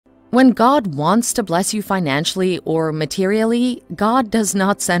When God wants to bless you financially or materially, God does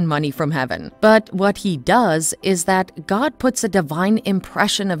not send money from heaven. But what He does is that God puts a divine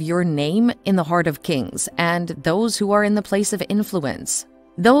impression of your name in the heart of kings and those who are in the place of influence.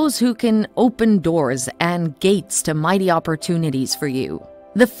 Those who can open doors and gates to mighty opportunities for you.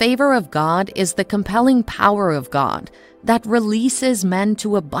 The favor of God is the compelling power of God that releases men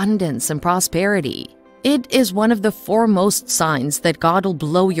to abundance and prosperity. It is one of the foremost signs that God will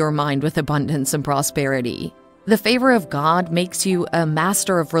blow your mind with abundance and prosperity. The favor of God makes you a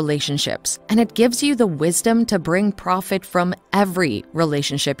master of relationships, and it gives you the wisdom to bring profit from every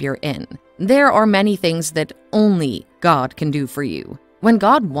relationship you're in. There are many things that only God can do for you. When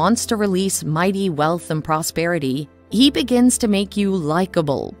God wants to release mighty wealth and prosperity, He begins to make you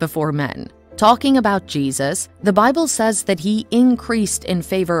likable before men. Talking about Jesus, the Bible says that He increased in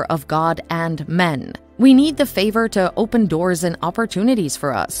favor of God and men. We need the favor to open doors and opportunities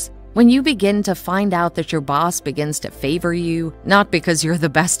for us. When you begin to find out that your boss begins to favor you, not because you're the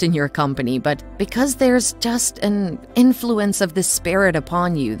best in your company, but because there's just an influence of the Spirit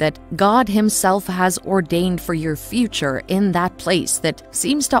upon you that God Himself has ordained for your future in that place that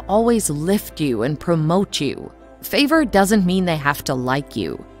seems to always lift you and promote you. Favor doesn't mean they have to like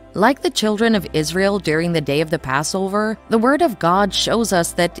you. Like the children of Israel during the day of the Passover, the Word of God shows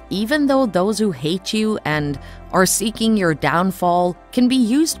us that even though those who hate you and are seeking your downfall can be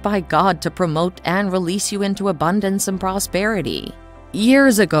used by God to promote and release you into abundance and prosperity.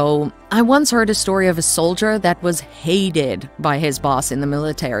 Years ago, I once heard a story of a soldier that was hated by his boss in the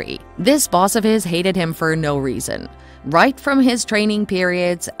military. This boss of his hated him for no reason, right from his training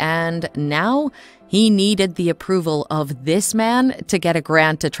periods, and now he needed the approval of this man to get a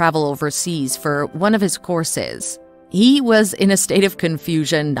grant to travel overseas for one of his courses. He was in a state of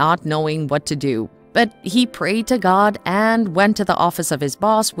confusion, not knowing what to do, but he prayed to God and went to the office of his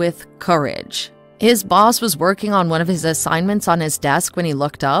boss with courage. His boss was working on one of his assignments on his desk when he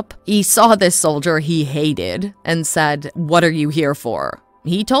looked up. He saw this soldier he hated and said, "What are you here for?"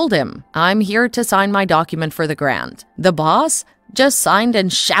 He told him, "I'm here to sign my document for the grant." The boss just signed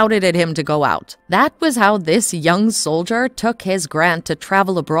and shouted at him to go out. That was how this young soldier took his grant to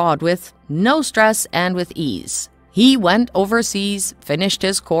travel abroad with no stress and with ease. He went overseas, finished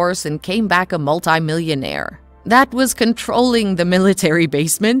his course, and came back a multimillionaire. That was controlling the military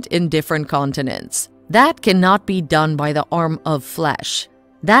basement in different continents. That cannot be done by the arm of flesh.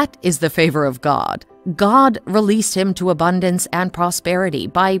 That is the favor of God. God released him to abundance and prosperity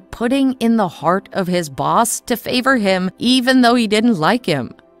by putting in the heart of his boss to favor him even though he didn't like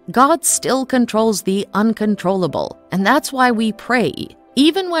him. God still controls the uncontrollable, and that's why we pray.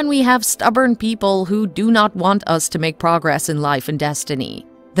 Even when we have stubborn people who do not want us to make progress in life and destiny,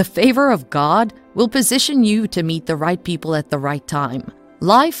 the favor of God will position you to meet the right people at the right time.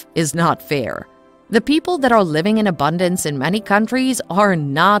 Life is not fair. The people that are living in abundance in many countries are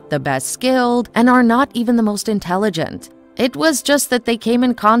not the best skilled and are not even the most intelligent. It was just that they came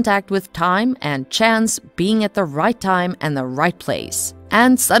in contact with time and chance being at the right time and the right place,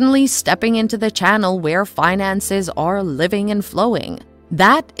 and suddenly stepping into the channel where finances are living and flowing.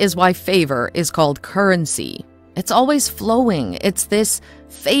 That is why favor is called currency. It's always flowing. It's this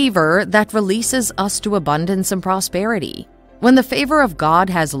favor that releases us to abundance and prosperity. When the favor of God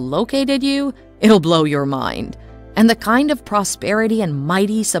has located you, it'll blow your mind. And the kind of prosperity and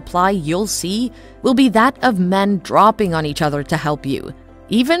mighty supply you'll see will be that of men dropping on each other to help you,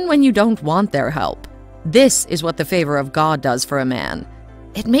 even when you don't want their help. This is what the favor of God does for a man.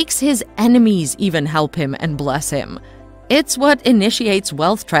 It makes his enemies even help him and bless him. It's what initiates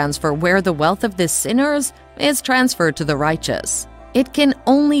wealth transfer, where the wealth of the sinners is transferred to the righteous. It can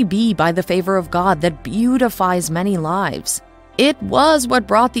only be by the favor of God that beautifies many lives. It was what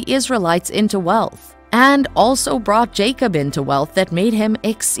brought the Israelites into wealth, and also brought Jacob into wealth that made him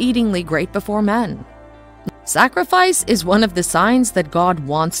exceedingly great before men. Sacrifice is one of the signs that God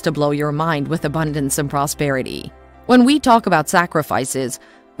wants to blow your mind with abundance and prosperity. When we talk about sacrifices,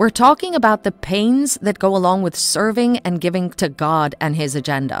 we're talking about the pains that go along with serving and giving to God and His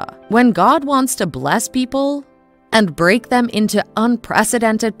agenda. When God wants to bless people and break them into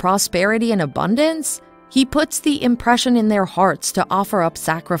unprecedented prosperity and abundance, He puts the impression in their hearts to offer up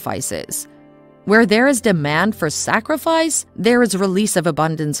sacrifices. Where there is demand for sacrifice, there is release of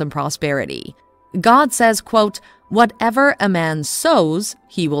abundance and prosperity. God says, quote, "Whatever a man sows,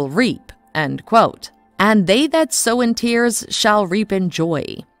 he will reap," end quote. "And they that sow in tears shall reap in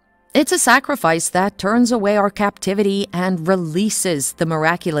joy." It's a sacrifice that turns away our captivity and releases the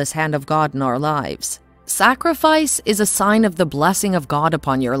miraculous hand of God in our lives. Sacrifice is a sign of the blessing of God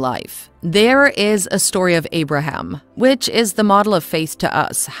upon your life. There is a story of Abraham, which is the model of faith to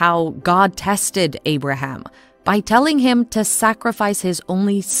us, how God tested Abraham by telling him to sacrifice his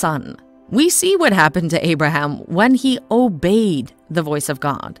only son. We see what happened to Abraham when he obeyed the voice of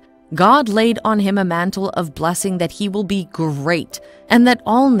God. God laid on him a mantle of blessing that he will be great and that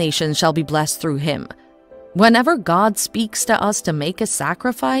all nations shall be blessed through him. Whenever God speaks to us to make a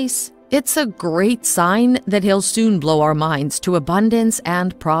sacrifice, it's a great sign that he'll soon blow our minds to abundance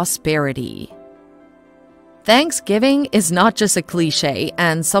and prosperity. Thanksgiving is not just a cliche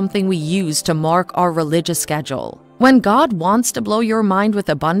and something we use to mark our religious schedule. When God wants to blow your mind with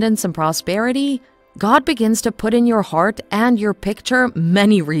abundance and prosperity, God begins to put in your heart and your picture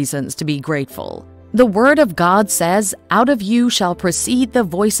many reasons to be grateful. The Word of God says, "Out of you shall proceed the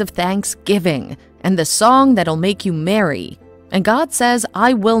voice of thanksgiving, and the song that'll make you merry." And God says,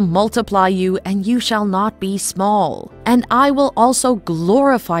 "I will multiply you, and you shall not be small. And I will also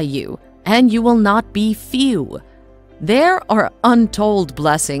glorify you, and you will not be few." There are untold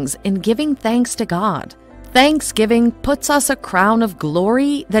blessings in giving thanks to God. Thanksgiving puts us a crown of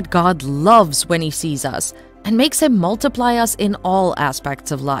glory that God loves when He sees us and makes Him multiply us in all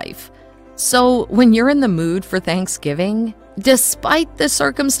aspects of life. So when you're in the mood for Thanksgiving, despite the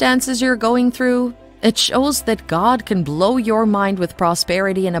circumstances you're going through, it shows that God can blow your mind with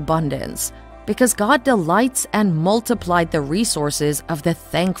prosperity and abundance because God delights and multiplied the resources of the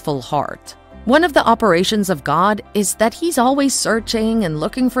thankful heart. One of the operations of God is that He's always searching and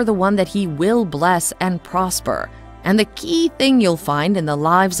looking for the one that He will bless and prosper. And the key thing you'll find in the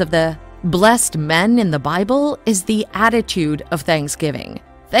lives of the blessed men in the Bible is the attitude of thanksgiving.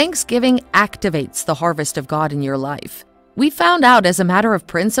 Thanksgiving activates the harvest of God in your life. We found out as a matter of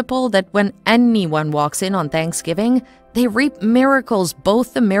principle that when anyone walks in on Thanksgiving, they reap miracles,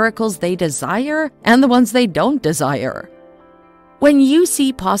 both the miracles they desire and the ones they don't desire. When you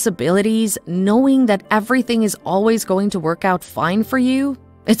see possibilities, knowing that everything is always going to work out fine for you,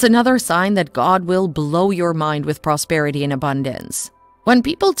 it's another sign that God will blow your mind with prosperity and abundance. When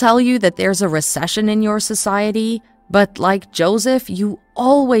people tell you that there's a recession in your society, but like Joseph, you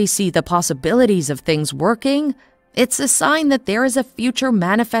always see the possibilities of things working, it's a sign that there is a future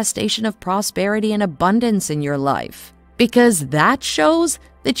manifestation of prosperity and abundance in your life, because that shows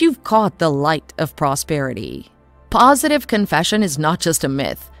that you've caught the light of prosperity. Positive confession is not just a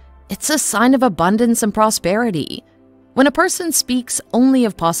myth, it's a sign of abundance and prosperity. When a person speaks only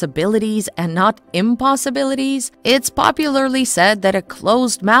of possibilities and not impossibilities, it's popularly said that a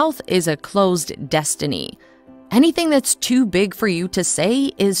closed mouth is a closed destiny. Anything that's too big for you to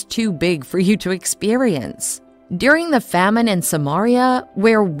say is too big for you to experience. During the famine in Samaria,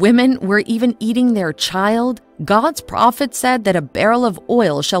 where women were even eating their child, God's prophet said that a barrel of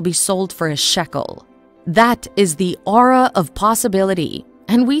oil shall be sold for a shekel. That is the aura of possibility,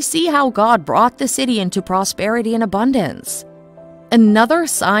 and we see how God brought the city into prosperity and abundance. Another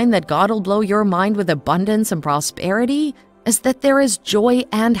sign that God will blow your mind with abundance and prosperity is that there is joy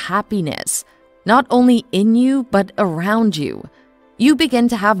and happiness, not only in you, but around you. You begin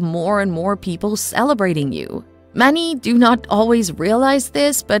to have more and more people celebrating you. Many do not always realize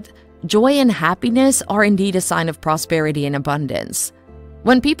this, but joy and happiness are indeed a sign of prosperity and abundance.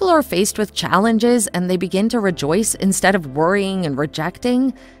 When people are faced with challenges and they begin to rejoice instead of worrying and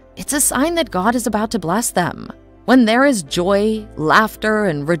rejecting, it's a sign that God is about to bless them. When there is joy, laughter,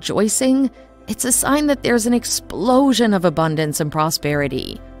 and rejoicing, it's a sign that there's an explosion of abundance and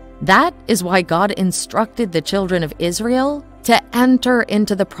prosperity. That is why God instructed the children of Israel to enter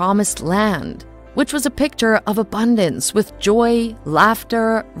into the promised land, which was a picture of abundance with joy,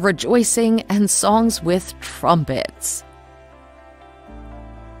 laughter, rejoicing, and songs with trumpets.